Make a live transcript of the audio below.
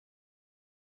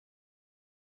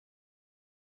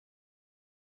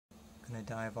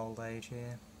nearly die of old age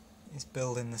here. It's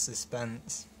building the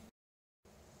suspense.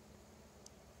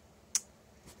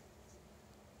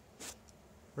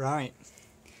 Right,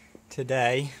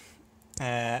 today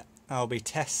I'll be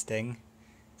testing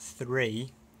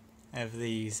 3 of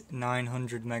these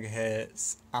 900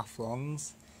 MHz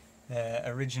athlons,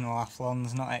 original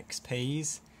athlons, not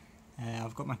XPs.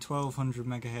 I've got my 1200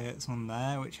 MHz one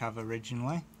there, which I have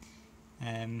originally,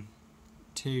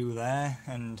 2 there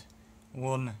and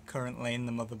 1 currently in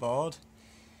the motherboard.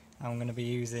 I'm going to be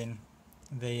using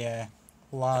the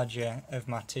larger of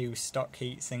my 2 stock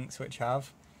heat sinks which I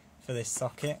have for this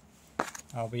socket.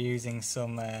 I'll be using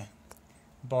some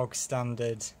bog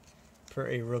standard,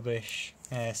 pretty rubbish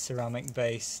ceramic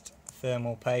based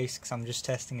thermal paste because I'm just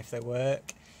testing if they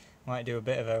work. Might do a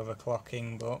bit of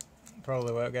overclocking, but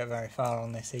probably won't get very far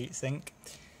on this heatsink.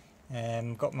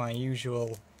 Got my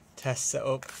usual test set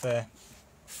up for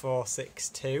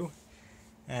 462.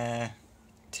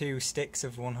 2 sticks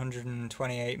of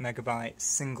 128 megabytes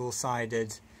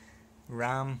single-sided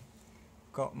RAM.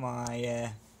 Got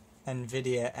my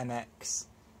NVIDIA MX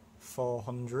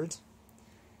 400.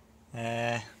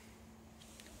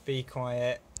 Be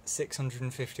Quiet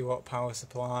 650 watt power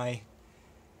supply.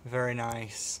 Very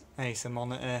nice Acer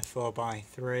monitor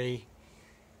 4x3,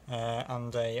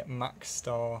 and a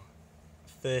Maxstar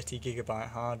 30GB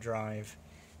hard drive,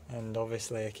 and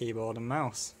obviously a keyboard and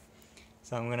mouse.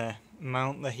 So I'm going to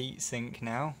mount the heatsink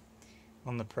now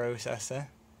on the processor,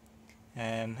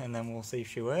 and then we'll see if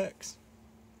she works.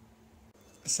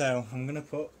 So I'm going to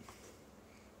put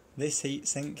this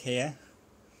heatsink here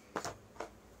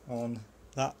on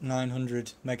that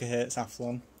 900 MHz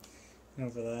Athlon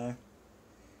over there.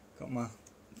 Got my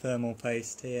thermal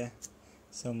paste here,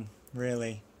 some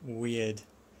really weird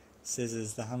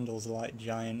scissors. The handles are like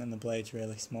giant and the blade's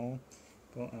really small,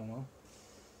 but oh well.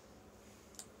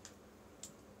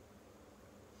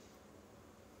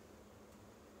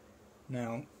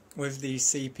 Now, with these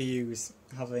CPUs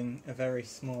having a very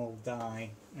small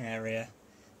die area,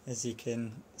 as you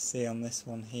can see on this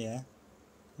one here,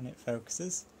 when it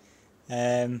focuses,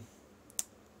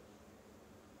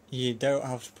 you don't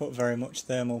have to put very much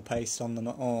thermal paste on them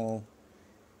at all,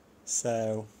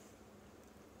 so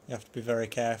you have to be very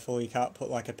careful. You can't put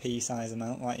like a pea size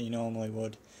amount like you normally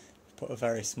would. Put a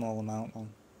very small amount on.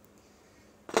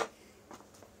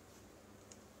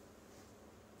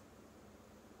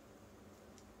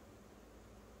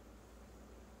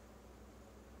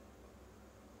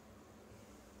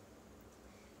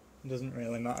 It doesn't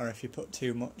really matter if you put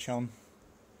too much on.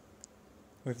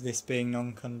 With this being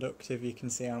non-conductive, you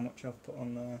can see how much I've put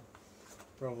on there.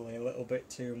 Probably a little bit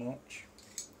too much,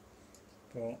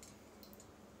 but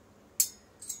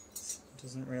it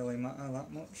doesn't really matter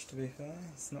that much, to be fair.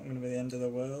 It's not going to be the end of the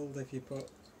world if you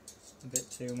put a bit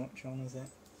too much on, is it?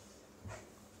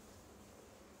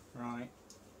 Right,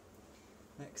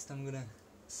 next I'm going to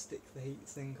stick the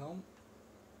heatsink on.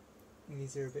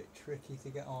 These are a bit tricky to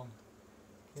get on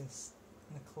because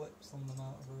the clips on them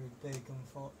aren't very big,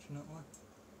 unfortunately.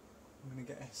 I'm going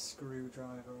to get a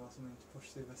screwdriver or something to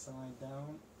push the other side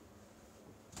down.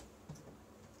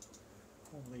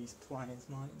 All these pliers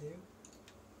might do.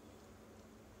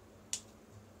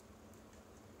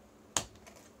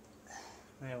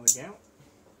 There we go.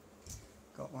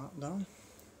 Got that done.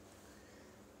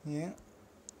 Yeah.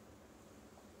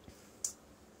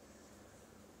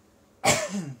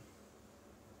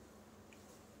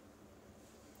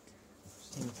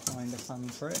 Just need to find a fan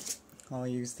for it. I'll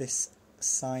use this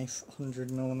Scythe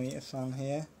 100mm fan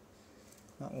here.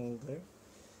 That will do.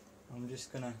 I'm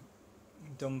just gonna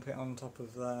dump it on top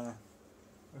of there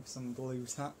with some blue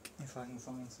tack, if I can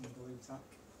find some blue tack.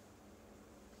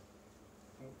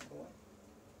 Hopefully.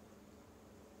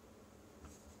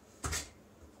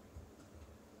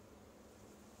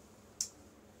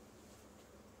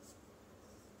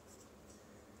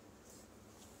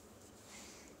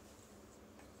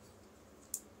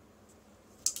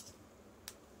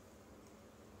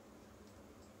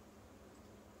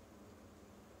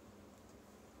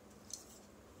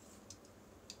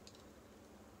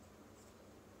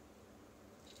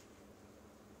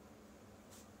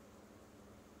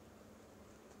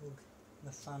 Plug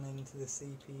the fan into the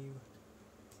CPU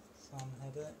fan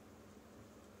header,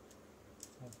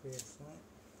 obviously.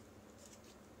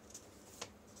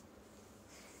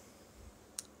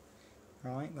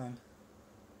 Right then.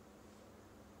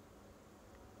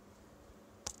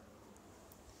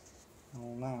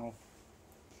 I'll now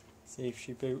see if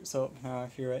she boots up. Now,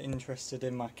 if you're interested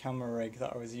in my camera rig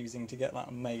that I was using to get that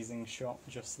amazing shot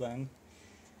just then,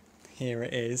 here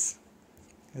it is.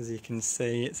 As you can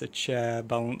see, it's a chair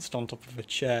balanced on top of a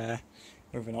chair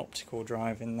with an optical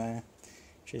drive in there.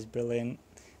 which is brilliant.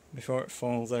 Before it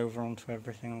falls over onto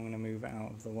everything, I'm going to move it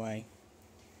out of the way.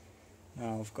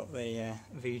 Now I've got the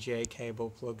VGA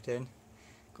cable plugged in,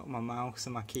 got my mouse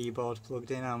and my keyboard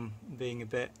plugged in. I'm being a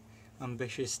bit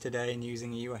ambitious today and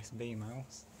using a USB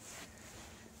mouse.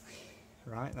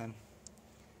 Right then,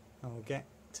 I'll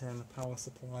turn the power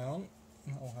supply on,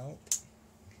 that'll help.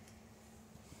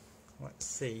 Let's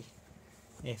see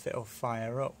if it'll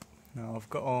fire up. Now I've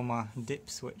got all my dip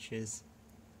switches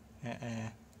at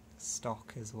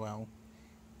stock as well,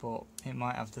 but it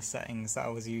might have the settings that I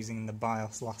was using in the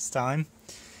BIOS last time,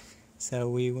 so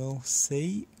we will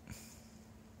see.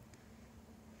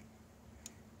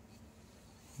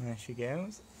 There she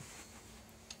goes.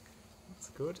 That's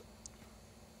good.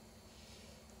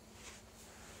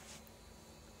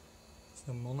 It's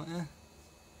the monitor.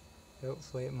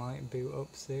 Hopefully it might boot up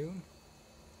soon.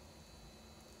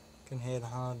 Can hear the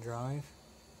hard drive.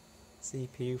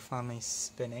 CPU fan is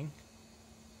spinning.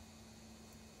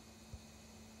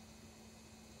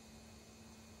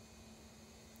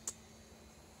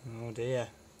 Oh dear.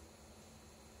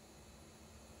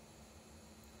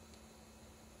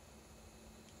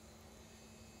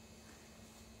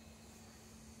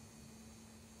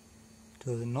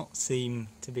 Does not seem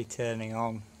to be turning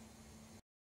on.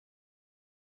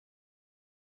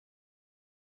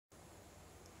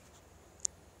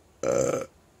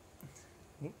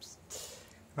 Whoops.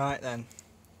 Right then,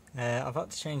 I've had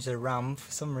to change the RAM.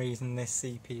 For some reason this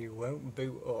CPU won't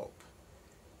boot up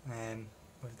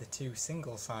with the two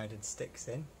single-sided sticks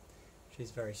in, which is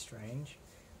very strange.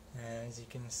 As you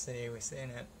can see, we're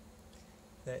sitting at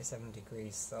 37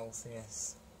 degrees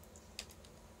Celsius.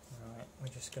 Right, we're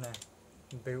just going to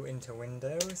boot into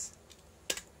Windows.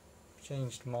 I've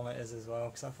changed monitors as well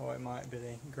because I thought it might be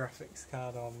the graphics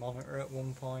card or monitor at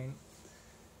one point.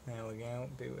 There we go,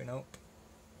 booting up.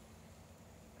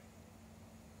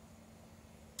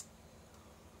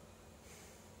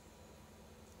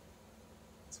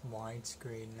 It's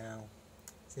widescreen now.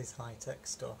 This is high-tech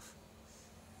stuff.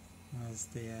 There's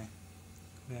the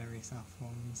various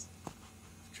Athlons.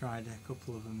 I've tried a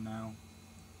couple of them now.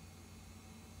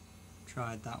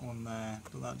 Tried that one there,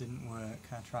 but that didn't work.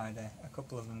 I tried a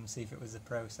couple of them to see if it was a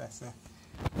processor.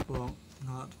 But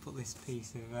I had to put this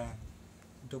piece of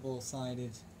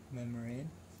double-sided memory in.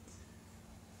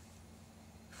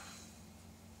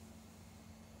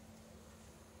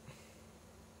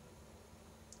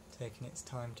 Taking its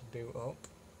time to boot up.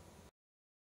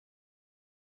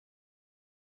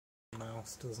 The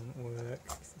mouse doesn't work,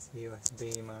 it's a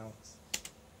USB mouse.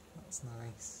 That's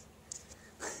nice.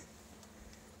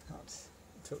 That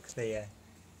took the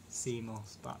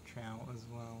CMOS battery out as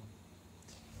well.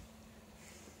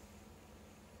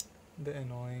 A bit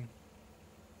annoying.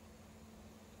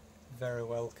 Very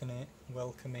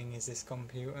welcoming is this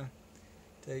computer.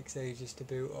 Takes ages to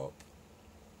boot up.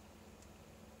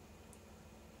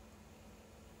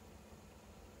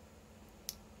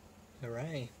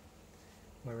 Hooray!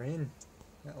 We're in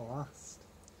at last.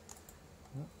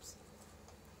 Oops.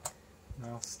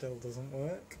 Mouse still doesn't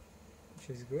work, which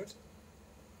is good.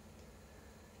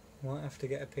 Might have to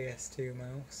get a PS2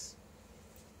 mouse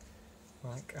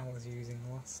like I was using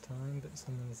last time, but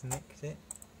someone's nicked it.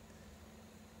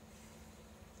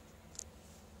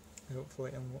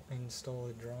 Hopefully it'll install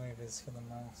the drivers for the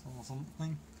mouse or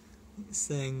something. It's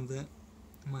saying that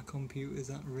my computer's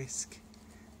at risk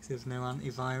because there's no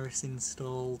antivirus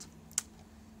installed.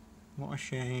 What a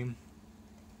shame.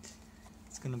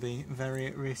 It's going to be very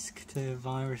at risk to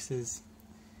viruses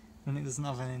when it doesn't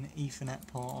have an Ethernet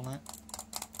port on it.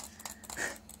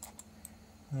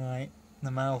 Right,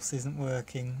 the mouse isn't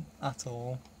working at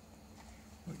all,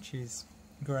 which is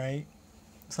great.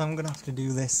 So I'm going to have to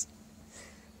do this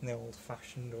the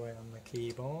old-fashioned way on the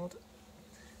keyboard.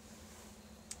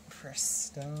 Press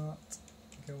start,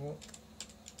 go up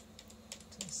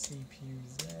to CPU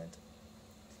Z,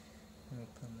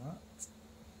 open that.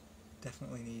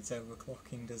 Definitely needs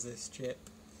overclocking, does this chip.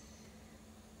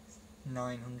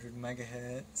 900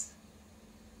 megahertz,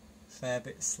 fair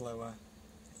bit slower,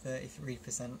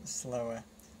 33% slower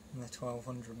than the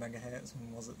 1200 megahertz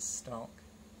one was at stock.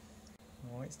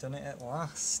 Oh, it's done it at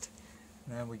last.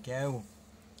 There we go.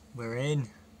 We're in.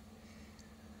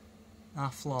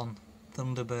 Athlon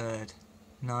Thunderbird,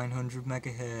 900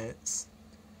 megahertz,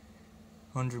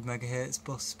 100 megahertz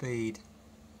bus speed.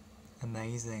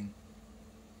 Amazing.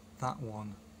 That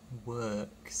one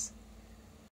works.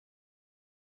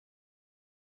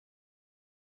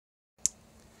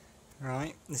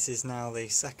 Right, this is now the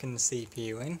second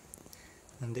CPU in,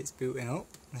 and it's booting up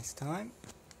this time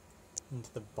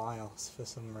into the BIOS for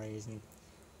some reason.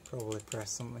 Probably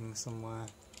press something somewhere.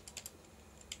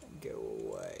 Go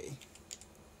away.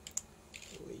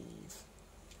 believe.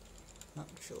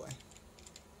 Actually,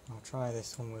 I'll try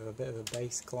this one with a bit of a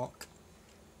base clock.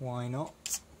 Why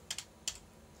not?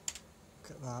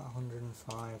 Look at that,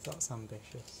 105, that's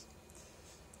ambitious.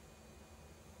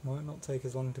 Might not take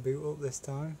as long to boot up this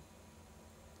time.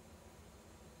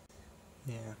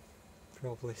 Yeah,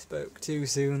 probably spoke too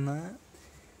soon there.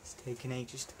 It's taken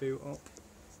ages to boot up.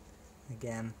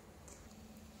 Again.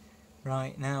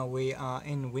 Right, now we are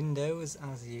in Windows.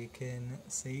 As you can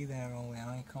see, there are all the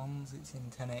icons. It's in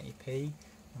 1080p,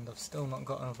 and I've still not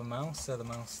got another mouse, so the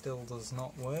mouse still does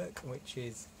not work, which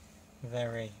is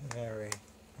very, very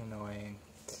annoying.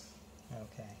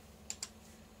 Okay,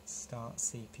 start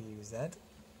CPU Z,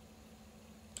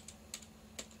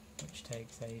 which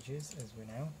takes ages, as we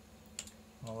know.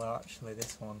 Although actually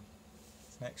this one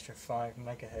is an extra 5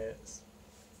 MHz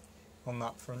on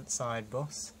that front side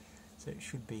bus, so it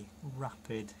should be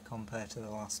rapid compared to the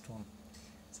last one.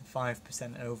 It's a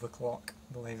 5% overclock,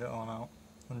 believe it or not,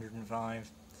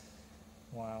 105.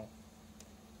 Wow,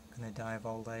 gonna die of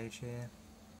old age here.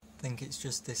 I think it's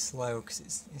just this slow because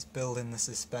it's building the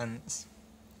suspense.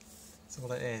 That's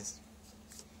what it is.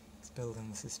 It's building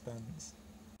the suspense.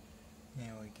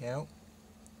 Here we go.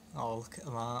 Oh, look at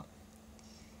that.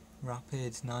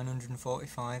 Rapid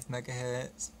 945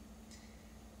 MHz.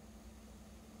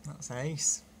 That's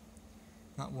ace.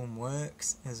 That one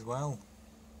works as well.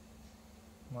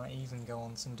 Might even go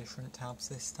on some different tabs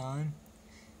this time.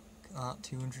 Look at that,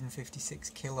 256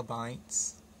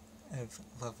 kilobytes of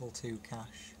level 2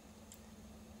 cache.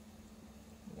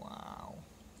 Wow.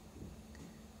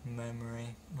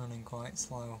 Memory running quite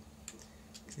slow.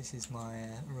 This is my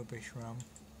rubbish RAM.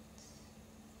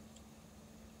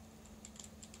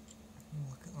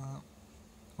 Look at that.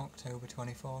 October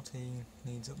 2014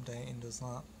 needs updating, does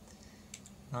that.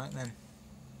 Right then.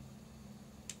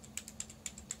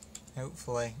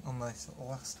 Hopefully on this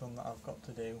last one that I've got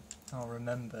to do, I'll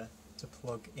remember to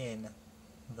plug in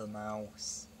the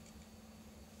mouse.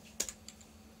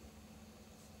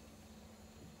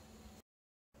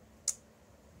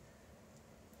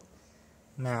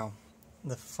 Now,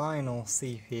 the final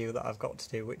CPU that I've got to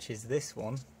do, which is this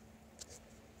one,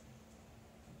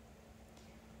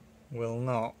 will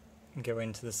not go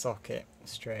into the socket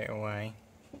straight away.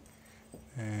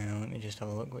 Let me just have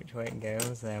a look which way it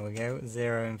goes. There we go,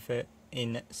 0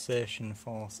 insertion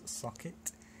force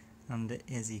socket, and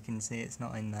as you can see it's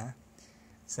not in there.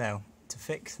 So to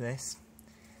fix this,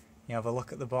 you have a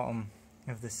look at the bottom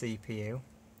of the CPU,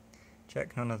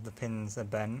 check none of the pins are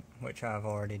bent, which I've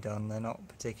already done. They're not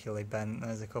particularly bent,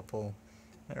 there's a couple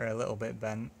that are a little bit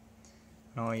bent,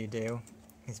 and all you do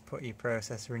is put your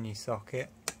processor in your socket,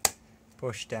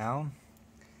 push down,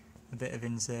 a bit of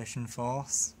insertion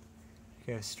force,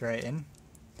 go straight in,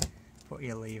 put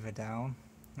your lever down,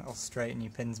 that'll straighten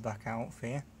your pins back out for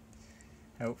you,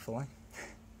 hopefully.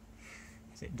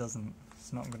 If it doesn't,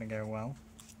 it's not going to go well.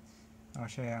 I'll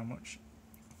show you how much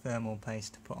thermal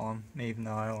paste to put on, even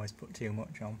though I always put too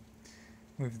much on.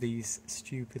 With these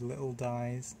stupid little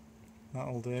dies,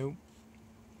 that'll do.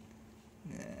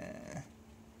 Yeah,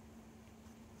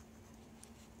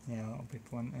 that'll be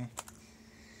plenty.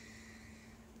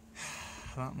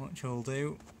 That much will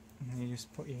do. And you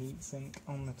just put your heatsink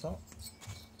on the top,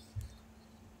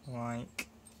 like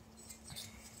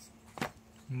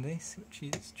this, which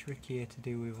is trickier to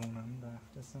do with one hand, I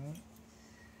have to say.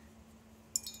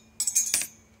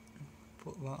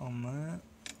 Put that on there,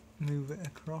 move it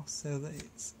across so that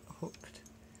it's hooked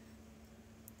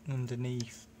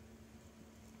underneath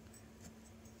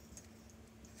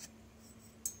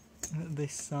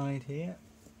this side here.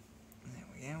 There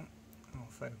we go, I'll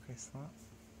focus that.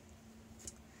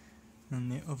 And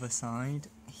the other side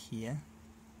here,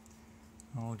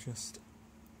 I'll just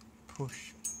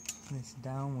push this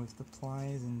down with the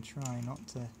pliers and try not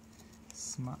to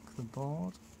smack the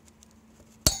board.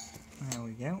 There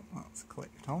we go, that's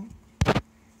clicked on.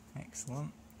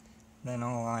 Excellent. Then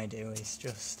all I do is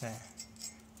just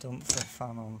dump the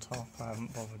fan on top. I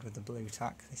haven't bothered with the blue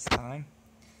tack this time.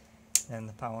 Then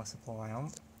the power supply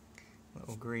on.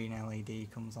 Little green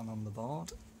LED comes on the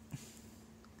board.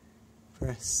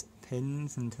 Press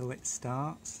pins until it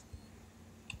starts,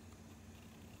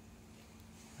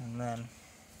 and then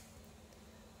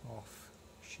off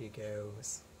she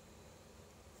goes.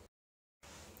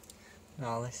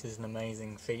 Now this is an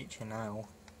amazing feature now.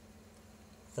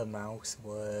 The mouse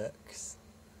works.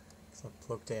 So I've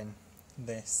plugged in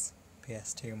this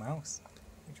PS2 mouse,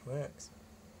 which works.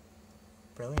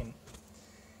 Brilliant.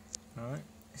 Alright,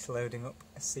 it's loading up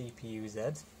a CPU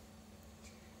Z.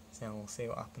 So we'll see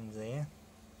what happens here.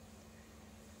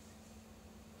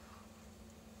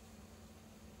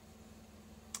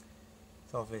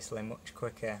 It's obviously much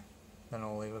quicker than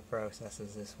all the other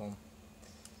processors, this one.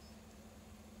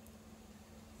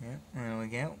 Yeah, there we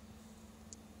go.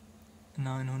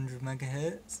 900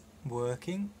 megahertz,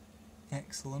 working.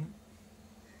 Excellent.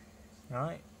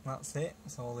 Right, that's it.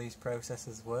 So all these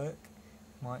processors work.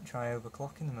 Might try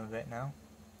overclocking them a bit now.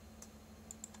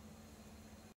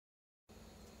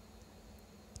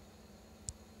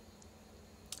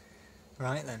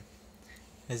 Right then,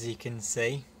 as you can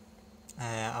see,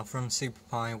 I've run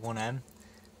SuperPi 1M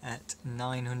at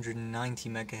 990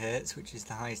 megahertz, which is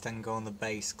the highest I can go on the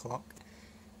base clock.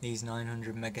 These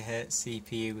 900 megahertz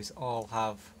CPUs all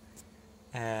have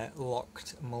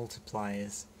locked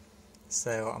multipliers,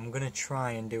 so I'm going to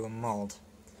try and do a mod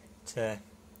to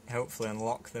hopefully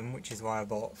unlock them, which is why I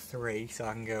bought 3, so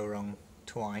I can go wrong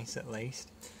twice at least.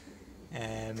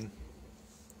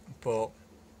 But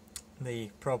the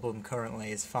problem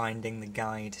currently is finding the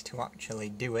guide to actually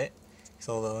do it, because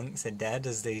all the links are dead,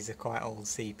 as these are quite old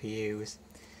CPUs,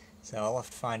 so I'll have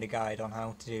to find a guide on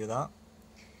how to do that.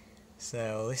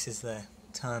 So this is the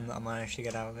time that I managed to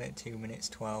get out of it, 2 minutes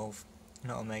 12.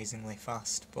 Not amazingly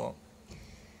fast, but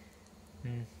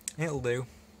it'll do.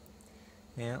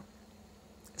 Yeah.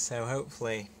 So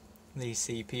hopefully these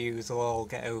CPUs will all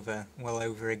get well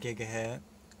over a gigahertz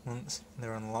once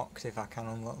they're unlocked, if I can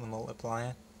unlock the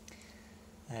multiplier.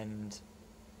 And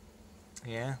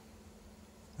yeah,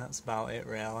 that's about it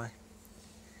really.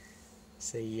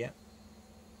 See ya.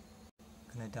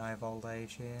 Gonna die of old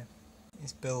age here.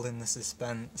 It's building the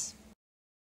suspense.